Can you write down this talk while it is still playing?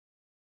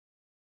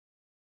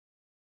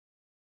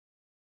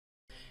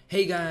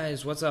Hey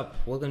guys, what's up?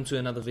 Welcome to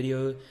another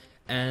video,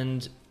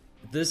 and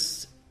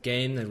this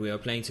game that we are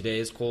playing today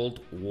is called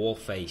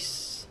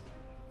Warface.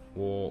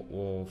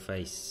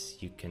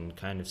 Warface. You can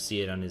kind of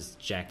see it on his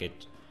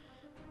jacket.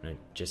 No, it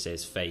just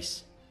says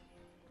face.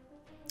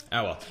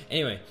 Oh well.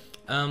 Anyway,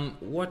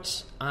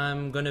 what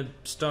I'm gonna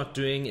start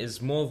doing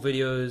is more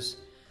videos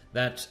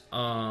that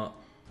are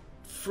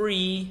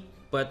free,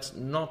 but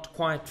not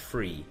quite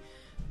free.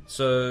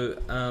 So,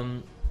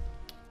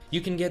 you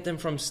can get them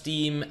from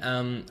Steam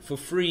for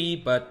free,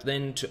 but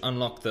then to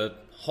unlock the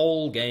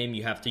whole game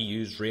you have to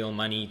use real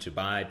money to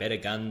buy better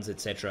guns,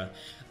 etc.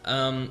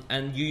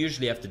 And you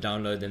usually have to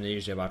download them. They're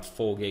usually about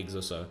 4 gigs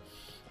or so.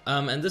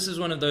 And this is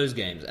one of those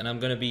games, and I'm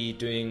going to be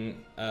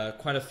doing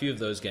quite a few of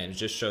those games,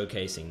 just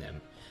showcasing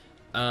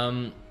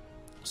them.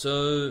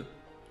 So,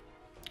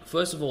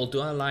 first of all,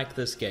 do I like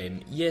this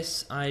game?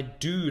 Yes, I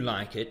do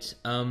like it.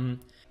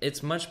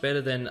 It's much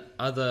better than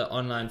other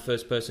online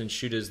first-person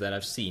shooters that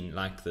I've seen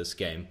like this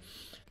game.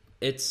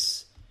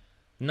 It's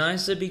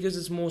nicer because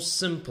it's more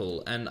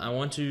simple, and I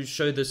want to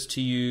show this to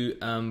you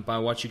by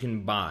what you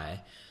can buy.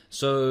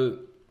 So,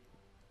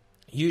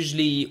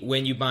 usually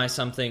when you buy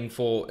something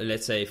for,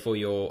 let's say, for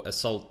your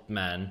assault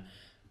man,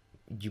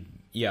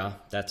 yeah,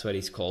 that's what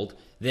he's called,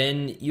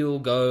 then you'll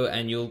go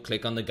and you'll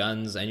click on the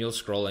guns and you'll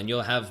scroll and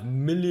you'll have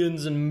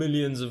millions and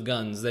millions of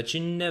guns that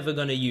you're never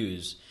going to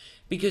use,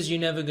 because you're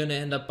never going to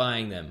end up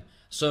buying them.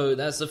 So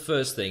that's the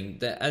first thing.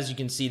 As you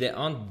can see, there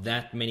aren't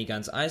that many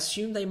guns. I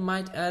assume they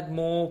might add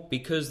more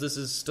because this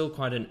is still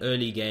quite an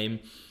early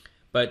game.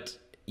 But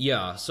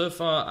yeah, so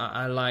far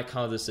I like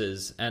how this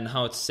is and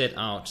how it's set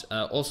out.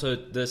 Also,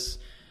 this,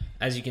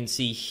 as you can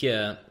see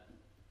here,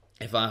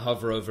 if I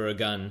hover over a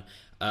gun,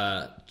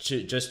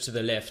 just to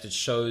the left,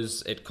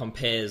 it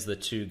compares the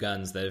two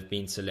guns that have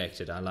been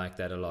selected. I like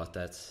that a lot.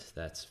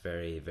 That's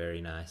very, very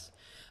nice.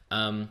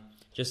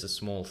 Just a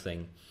small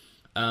thing.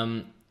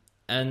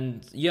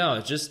 And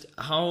yeah, just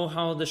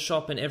how the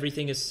shop and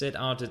everything is set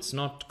out. It's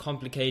not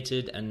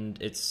complicated,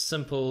 and it's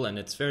simple, and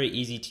it's very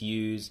easy to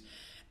use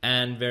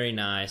and very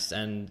nice.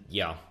 And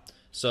yeah,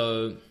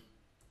 so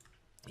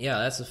yeah,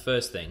 that's the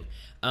first thing.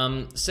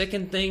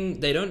 Second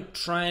thing, they don't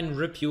try and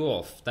rip you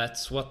off.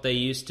 That's what they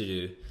used to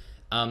do.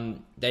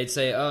 They'd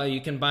say, oh, you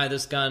can buy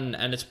this gun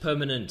and it's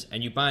permanent,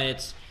 and you buy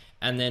it,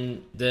 and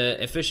then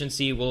the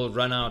efficiency will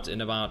run out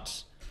in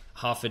about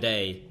half a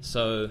day,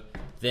 so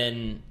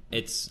then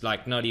it's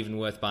like not even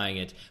worth buying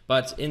it.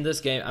 But in this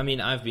game, I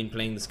mean, I've been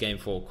playing this game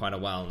for quite a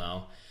while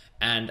now,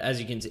 and as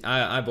you can see,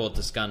 I bought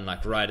this gun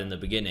like right in the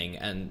beginning,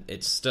 and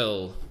it's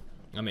still,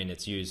 I mean,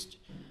 it's used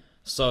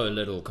so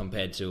little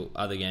compared to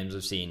other games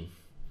I've seen.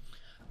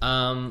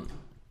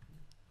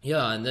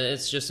 Yeah, and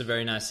it's just a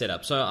very nice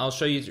setup. So I'll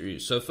show you through.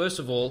 So first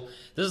of all,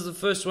 this is the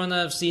first one that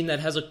I've seen that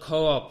has a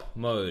co-op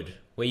mode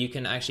where you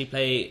can actually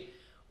play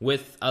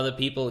with other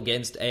people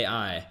against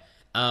AI.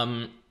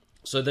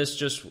 So this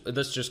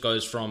just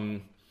goes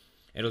from,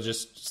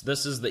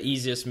 this is the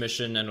easiest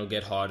mission, and it'll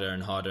get harder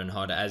and harder and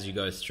harder as you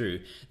go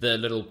through. The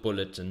little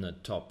bullet in the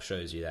top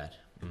shows you that,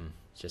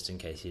 just in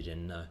case you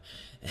didn't know.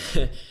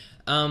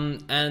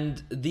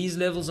 And these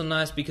levels are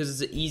nice because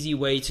it's an easy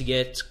way to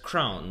get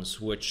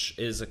crowns, which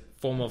is a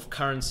form of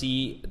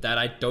currency that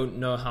I don't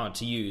know how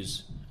to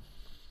use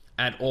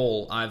at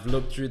all. I've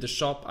looked through the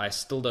shop, I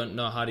still don't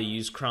know how to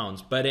use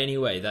crowns, but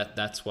anyway,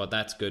 that's what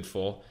that's good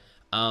for.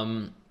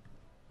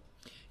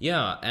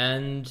 Yeah,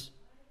 and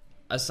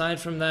aside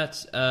from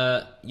that,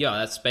 yeah,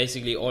 that's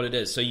basically all it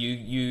is. So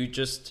you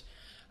just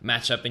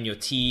match up in your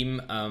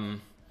team,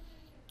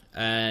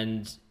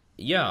 and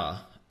yeah,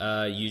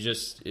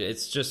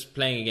 it's just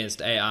playing against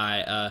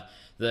AI.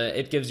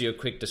 It gives you a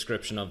quick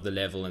description of the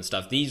level and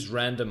stuff. These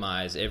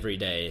randomize every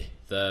day,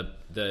 the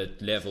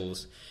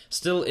levels,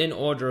 still in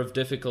order of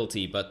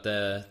difficulty, but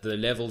the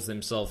levels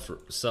themselves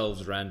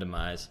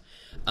randomize.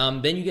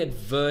 Then you get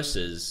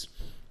versus,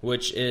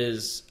 which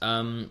is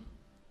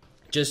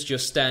just your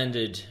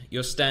standard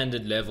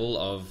level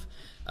of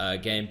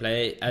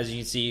gameplay. As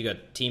you can see, you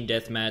got Team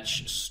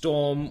Deathmatch,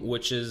 Storm,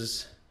 which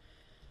is,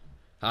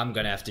 I'm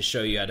gonna have to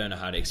show you, I don't know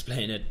how to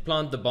explain it.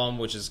 Plant the Bomb,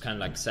 which is kind of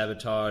like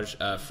sabotage.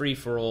 Free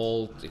for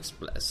all,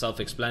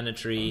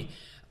 self-explanatory.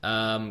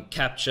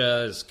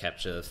 Capture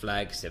the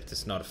flag, except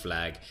it's not a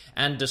flag.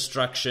 And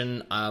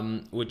Destruction,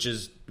 which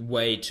is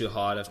way too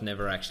hard. I've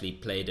never actually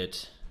played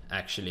it,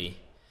 actually.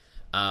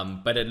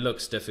 But it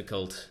looks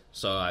difficult,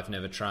 so I've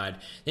never tried.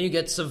 Then you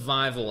get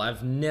Survival.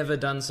 I've never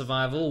done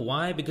Survival.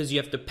 Why? Because you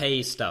have to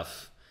pay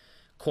stuff.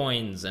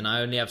 Coins, and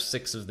I only have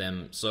 6 of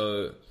them.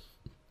 So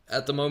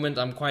at the moment,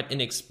 I'm quite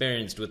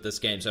inexperienced with this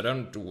game, so I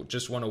don't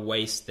just want to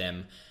waste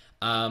them.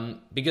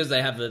 Because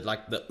they have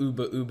the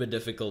uber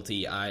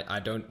difficulty, I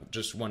don't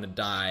just want to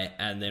die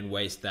and then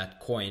waste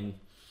that coin.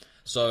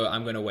 So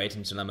I'm going to wait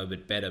until I'm a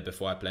bit better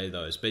before I play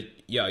those. But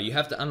yeah, you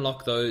have to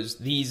unlock those.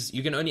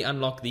 You can only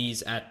unlock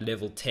these at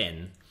level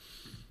 10.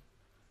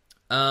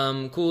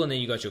 Cool, and then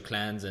you got your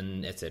clans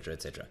and etc,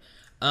 etc.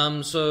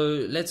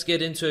 So let's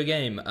get into a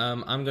game.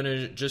 I'm going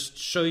to just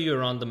show you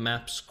around the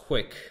maps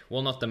quick.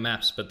 Well, not the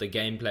maps, but the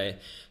gameplay.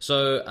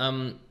 So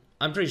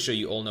I'm pretty sure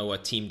you all know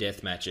what team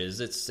deathmatch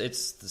is.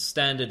 It's the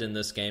standard in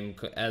this game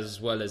as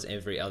well as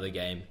every other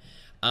game.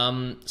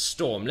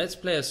 Storm. Let's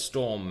play a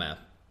storm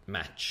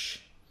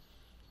match.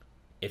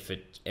 If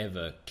it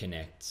ever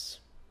connects.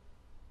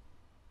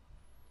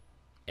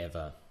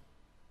 Ever.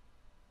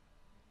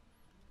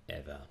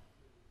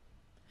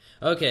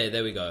 Okay,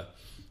 there we go.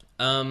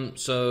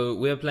 So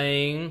we're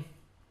playing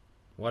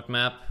what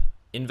map?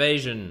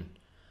 Invasion.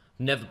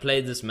 Never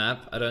played this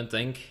map, I don't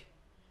think.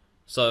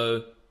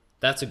 So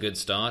that's a good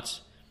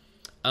start.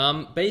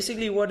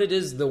 Basically what it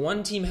is, the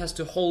one team has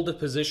to hold a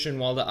position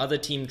while the other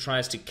team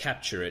tries to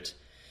capture it.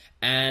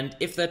 And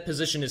if that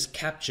position is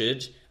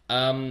captured,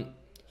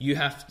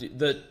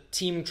 the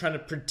team trying to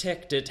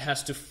protect it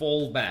has to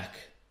fall back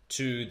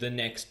to the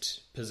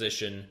next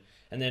position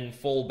and then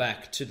fall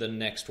back to the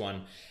next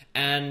one.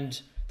 And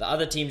the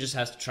other team just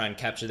has to try and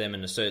capture them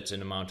in a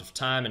certain amount of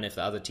time, and if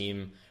the other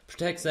team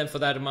protects them for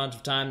that amount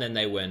of time, then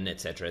they win,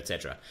 etc,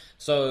 etc.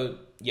 So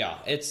yeah,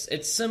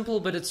 it's simple,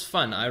 but it's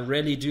fun. I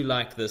really do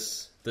like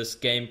this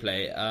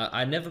gameplay.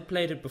 I never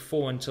played it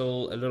before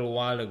until a little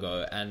while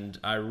ago, and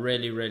I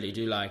really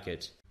do like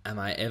it. Am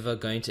I ever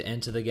going to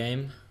enter the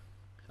game?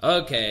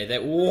 Okay,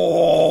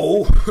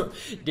 whoa!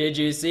 Did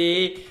you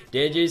see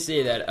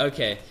that?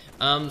 Okay,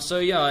 so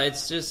yeah,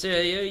 it's just,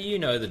 you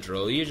know the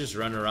drill. You just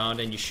run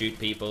around and you shoot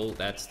people.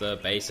 That's the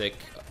basic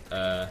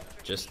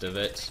gist of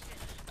it.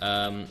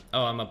 Oh,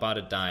 I'm about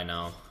to die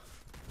now.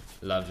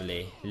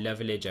 Lovely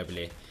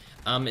jubbly.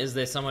 Is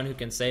there someone who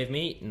can save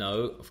me?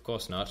 No, of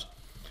course not.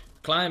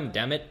 Climb,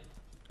 damn it.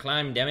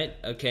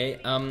 Okay,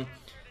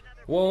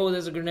 whoa,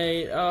 there's a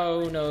grenade.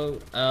 Oh no.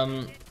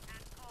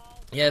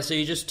 Yeah, so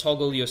you just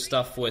toggle your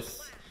stuff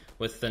with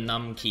the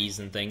num keys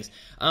and things.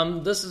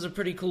 This is a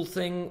pretty cool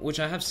thing,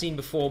 which I have seen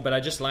before, but I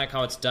just like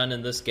how it's done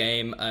in this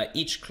game.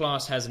 Each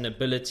class has an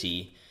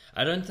ability.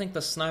 I don't think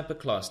the sniper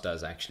class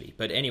does, actually.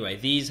 But anyway,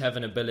 these have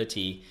an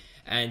ability,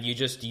 and you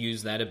just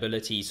use that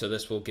ability. So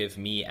this will give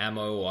me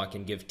ammo, or I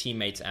can give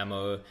teammates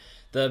ammo.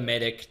 The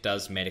medic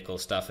does medical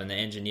stuff, and the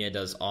engineer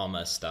does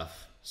armor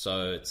stuff.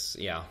 So it's,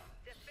 yeah.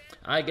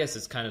 I guess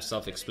it's kind of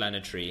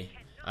self-explanatory.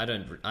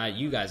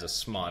 You guys are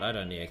smart. I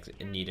don't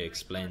need to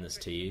explain this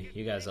to you.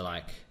 You guys are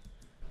like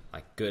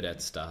good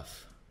at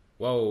stuff.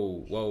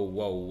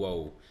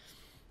 Whoa.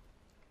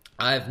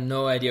 I have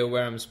no idea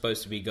where I'm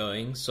supposed to be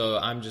going, so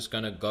I'm just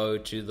gonna go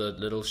to the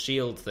little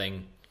shield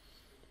thing.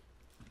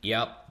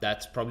 Yep,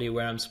 that's probably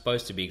where I'm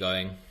supposed to be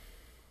going.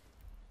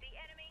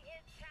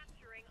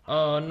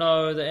 Oh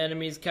no, the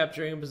enemy's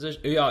capturing a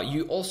position. Yeah,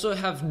 you also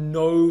have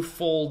no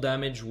fall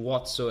damage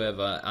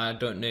whatsoever. I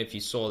don't know if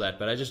you saw that,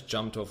 but I just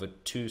jumped off a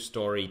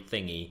 2-story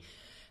thingy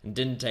and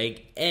didn't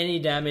take any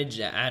damage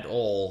at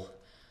all.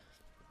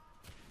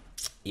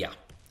 Yeah,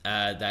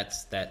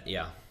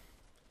 yeah.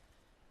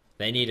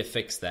 They need to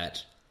fix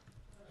that.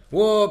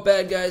 Whoa,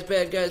 bad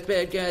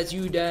guys,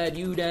 you died,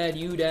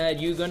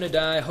 you're gonna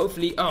die,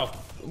 hopefully. Oh,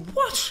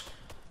 what?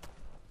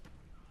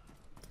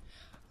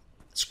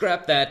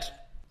 Scrap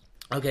that.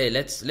 Okay,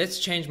 let's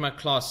change my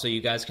class so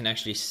you guys can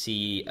actually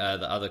see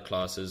the other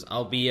classes.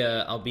 I'll be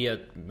a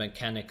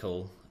mechanic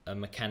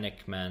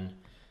man,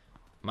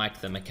 Mike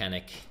the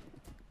mechanic.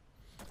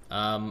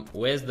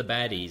 Where's the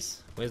baddies?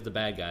 Where's the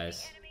bad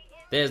guys?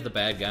 There's the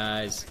bad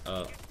guys.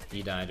 Oh,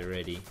 he died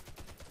already.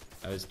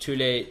 I was too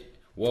late.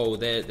 Whoa,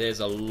 there's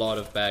a lot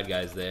of bad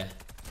guys there.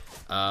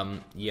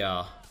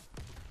 Yeah.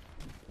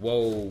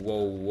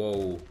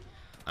 Whoa.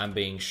 I'm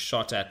being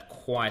shot at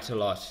quite a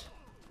lot.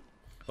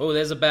 Oh,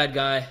 there's a bad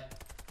guy.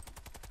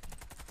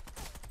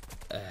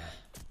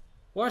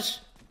 What?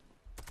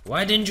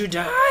 Why didn't you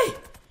die?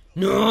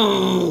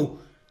 No!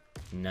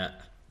 Nah.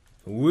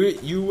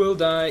 You will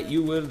die.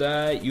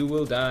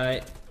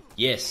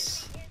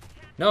 Yes.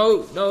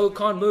 No,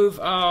 can't move.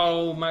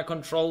 Oh, my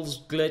controls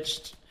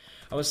glitched.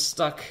 I was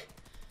stuck.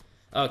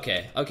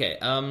 Okay.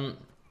 Oh,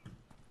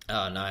 now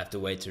I have to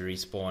wait to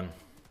respawn.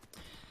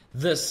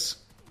 This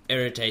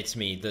irritates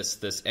me,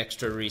 this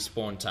extra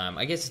respawn time.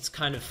 I guess it's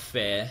kind of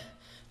fair,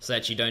 so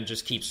that you don't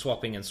just keep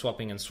swapping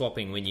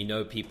when you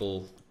know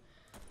people.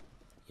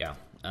 Yeah,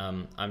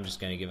 I'm just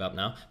gonna give up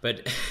now.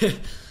 But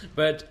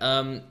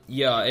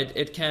yeah,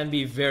 it can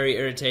be very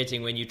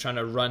irritating when you're trying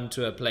to run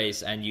to a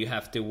place and you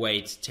have to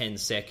wait 10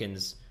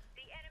 seconds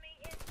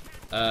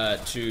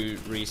to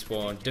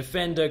respawn.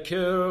 Defender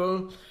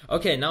kill.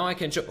 Okay, now I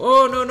can show.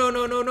 Oh no,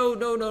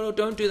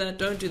 don't do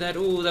that.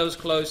 Oh, that was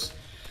close.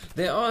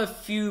 There are a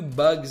few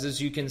bugs,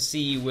 as you can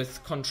see,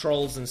 with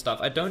controls and stuff.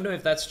 I don't know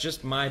if that's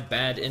just my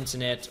bad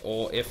internet,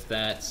 or if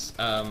that's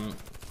oh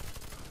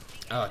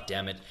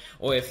damn it,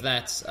 or if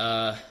that's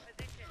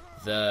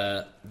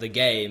the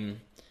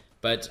game,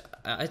 but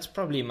it's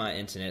probably my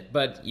internet.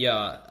 But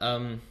yeah,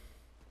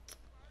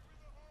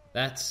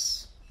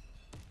 that's,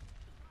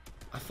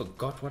 I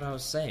forgot what I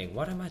was saying.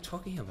 What am I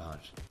talking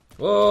about?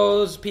 Whoa,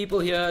 there's people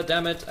here,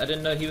 damn it, I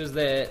didn't know he was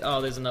there. Oh,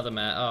 there's another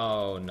man.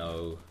 Oh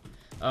no.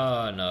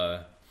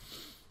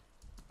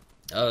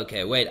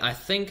 Okay, wait, I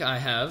think I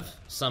have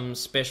some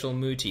special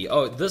mooty.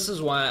 Oh, this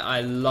is why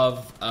I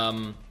love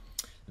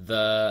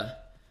the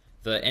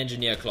the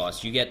engineer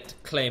class, you get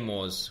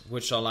claymores,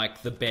 which are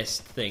like the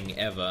best thing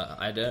ever.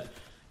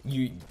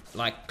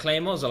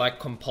 Claymores are like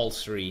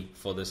compulsory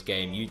for this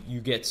game. You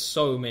get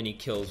so many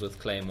kills with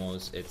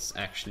claymores. It's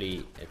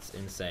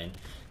insane.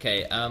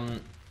 Okay,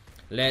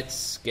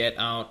 let's get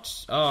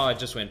out. Oh, I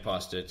just went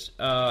past it.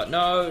 No,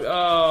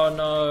 oh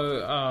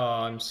no,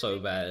 oh, I'm so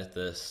bad at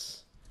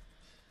this.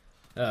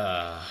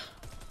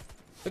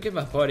 Look at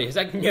my body. It's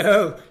like,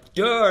 no,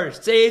 door,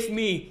 save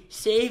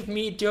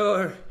me,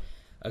 door.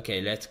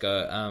 Okay, let's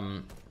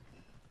go.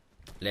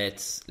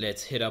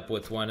 Let's hit up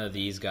with one of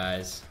these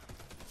guys.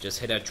 Just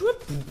hit a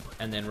whoop,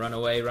 and then run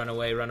away.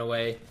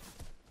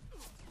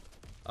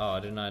 Oh,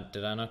 did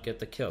I not get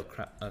the kill?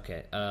 Crap.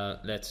 Okay,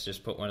 let's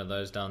just put one of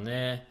those down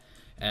there,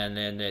 and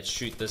then let's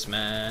shoot this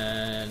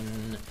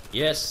man.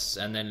 Yes,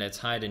 and then let's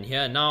hide in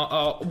here. Now,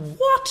 oh,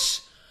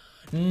 what?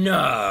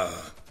 No,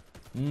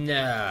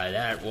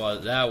 that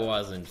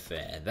wasn't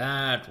fair.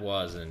 That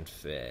wasn't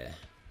fair.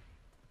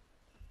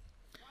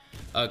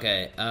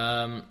 Okay,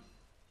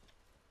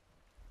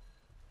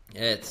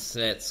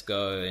 let's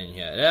go in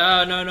here.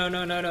 Oh,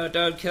 no,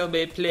 don't kill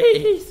me,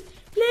 please.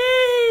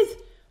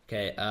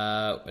 Okay,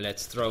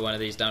 let's throw one of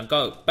these down.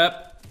 Go,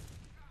 bop.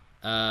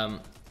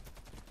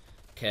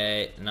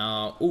 Okay,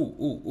 now,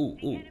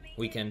 ooh.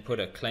 We can put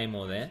a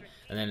claymore there,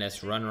 and then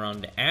let's run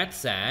around the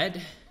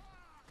outside.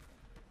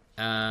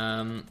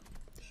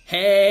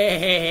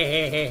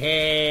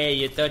 Hey,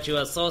 you thought you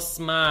were so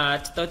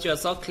smart, thought you were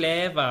so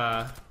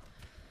clever.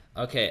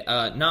 Okay,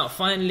 now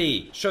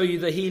finally, show you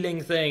the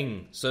healing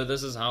thing. So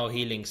this is how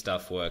healing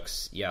stuff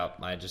works. Yeah,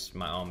 my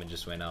armor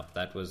just went up.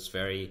 That was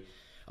very...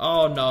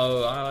 Oh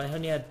no, I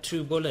only had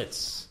 2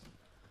 bullets.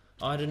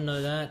 Oh, I didn't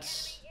know that.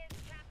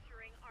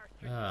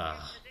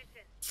 Ah,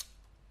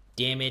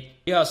 damn it.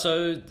 Yeah,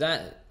 so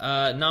that,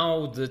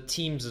 now the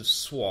teams have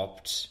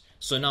swapped.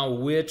 So now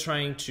we're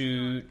trying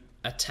to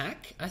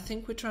attack. I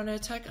think we're trying to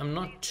attack. I'm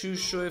not too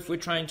sure if we're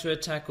trying to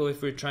attack or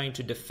if we're trying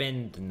to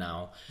defend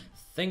now.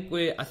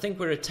 I think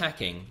we're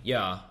attacking.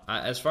 Yeah,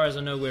 as far as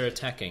I know, we're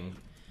attacking,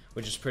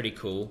 which is pretty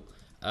cool.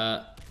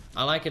 I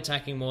like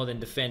attacking more than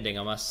defending,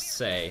 I must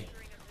say.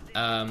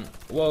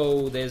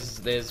 Whoa,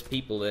 there's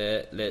people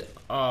there.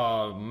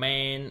 Oh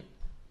man,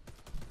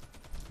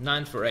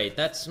 9 for 8.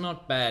 That's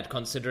not bad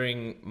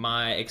considering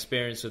my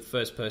experience with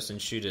first-person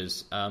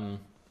shooters. I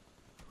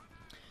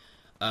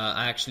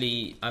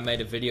made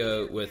a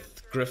video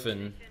with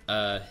Griffin.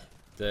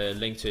 The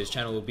link to his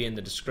channel will be in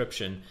the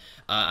description.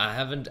 I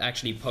haven't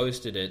actually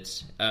posted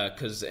it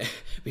because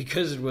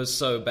it was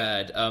so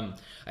bad. I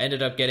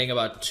ended up getting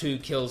about 2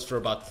 kills for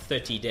about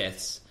 30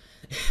 deaths.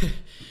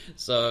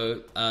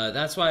 So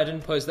that's why I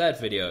didn't post that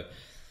video.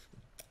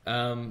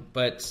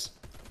 But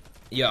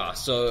yeah,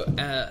 so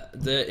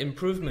the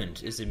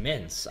improvement is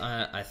immense.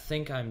 I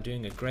think I'm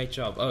doing a great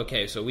job.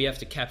 Okay, so we have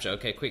to capture.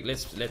 Okay, quick,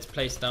 let's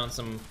place down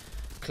some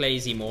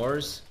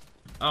claymores.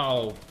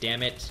 Oh,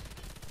 damn it.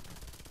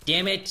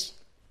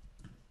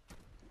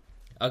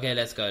 Okay,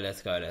 let's go.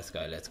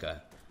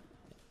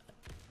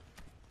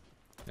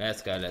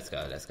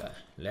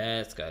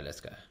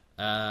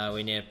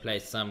 We need to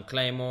place some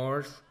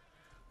claymores.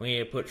 We need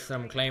to put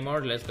some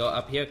claymores. Let's go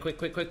up here.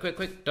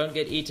 Quick. Don't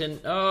get eaten.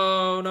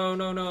 Oh, no.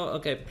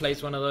 Okay,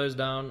 place one of those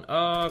down.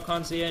 Oh,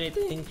 can't see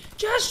anything.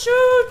 Just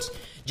shoot.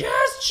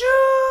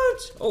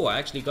 Oh, I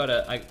actually got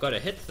a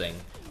hit thing.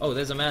 Oh,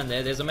 there's a man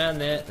there.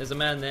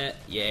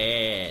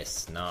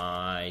 Yes,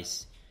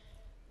 nice.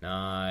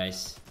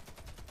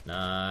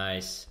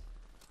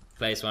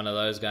 Place one of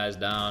those guys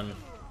down.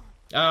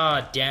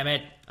 Ah, damn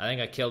it. I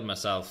think I killed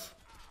myself.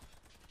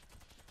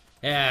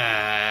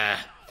 Yeah.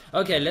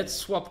 Okay, let's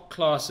swap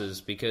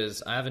classes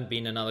because I haven't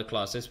been another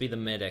class. Let's be the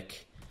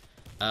medic.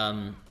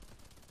 Yeah.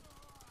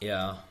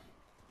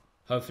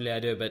 Hopefully I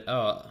do, but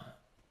oh,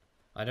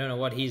 I don't know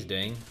what he's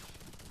doing.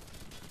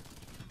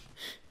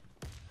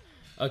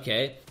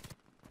 Okay.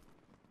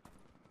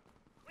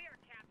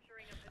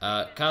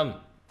 Come.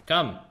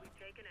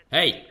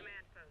 Hey.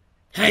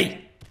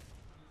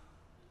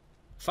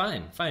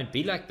 Fine,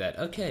 be like that.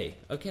 Okay.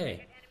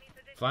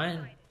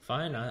 Fine,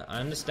 I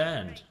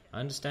understand.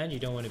 You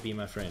don't want to be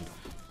my friend.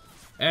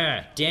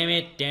 Ah, damn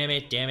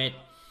it.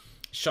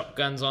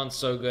 Shotguns aren't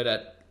so good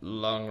at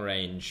long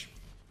range.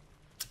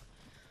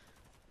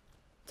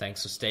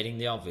 Thanks for stating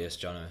the obvious,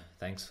 Jono.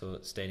 Thanks for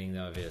stating the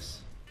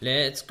obvious.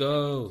 Let's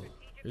go.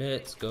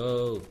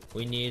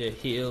 We need to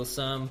heal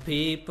some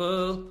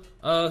people.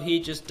 Oh,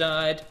 he just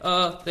died.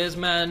 Oh, there's a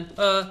man.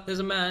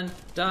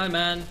 Die,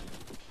 man.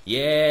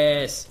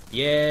 Yes.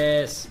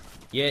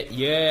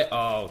 Yeah.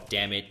 Oh,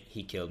 damn it.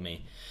 He killed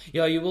me.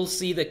 Yeah, you will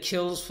see the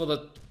kills for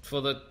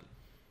the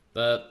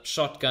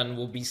shotgun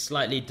will be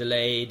slightly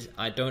delayed.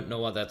 I don't know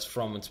what that's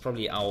from. It's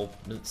probably our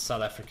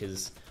South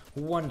Africa's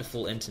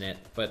wonderful internet,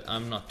 but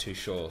I'm not too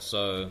sure.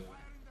 So,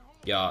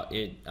 yeah,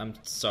 I'm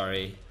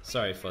sorry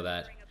for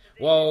that.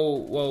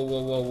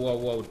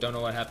 Whoa. Don't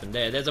know what happened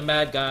there. There's a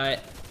mad guy.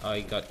 Oh,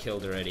 he got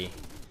killed already.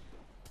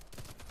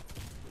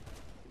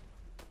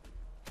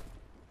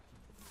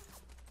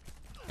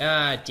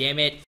 Ah, damn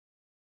it.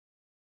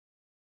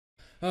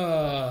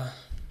 Oh,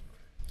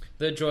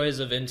 The joys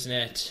of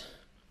internet.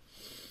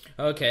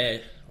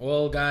 Okay,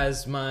 well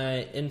guys,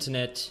 my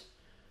internet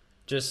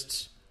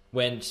just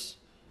went,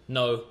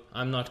 no,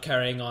 I'm not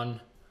carrying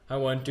on. I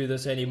won't do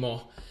this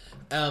anymore.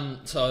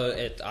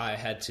 I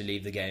had to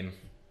leave the game.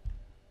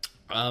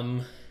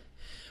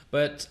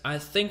 But I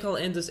think I'll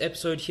end this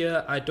episode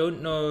here. I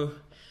don't know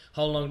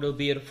how long it'll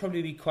be. It'll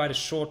probably be quite a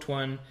short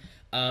one.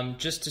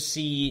 Just to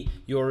see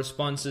your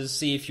responses,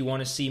 see if you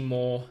want to see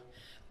more.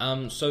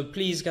 So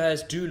please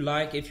guys, do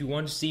like if you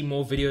want to see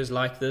more videos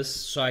like this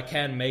so I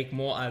can make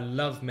more. I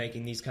love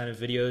making these kind of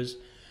videos.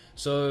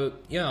 So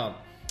yeah,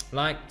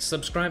 like,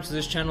 subscribe to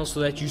this channel so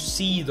that you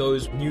see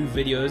those new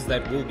videos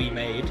that will be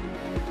made.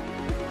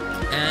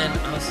 And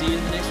I'll see you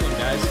in the next one,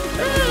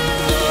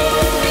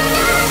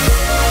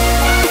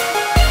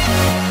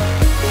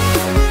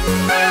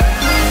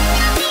 guys.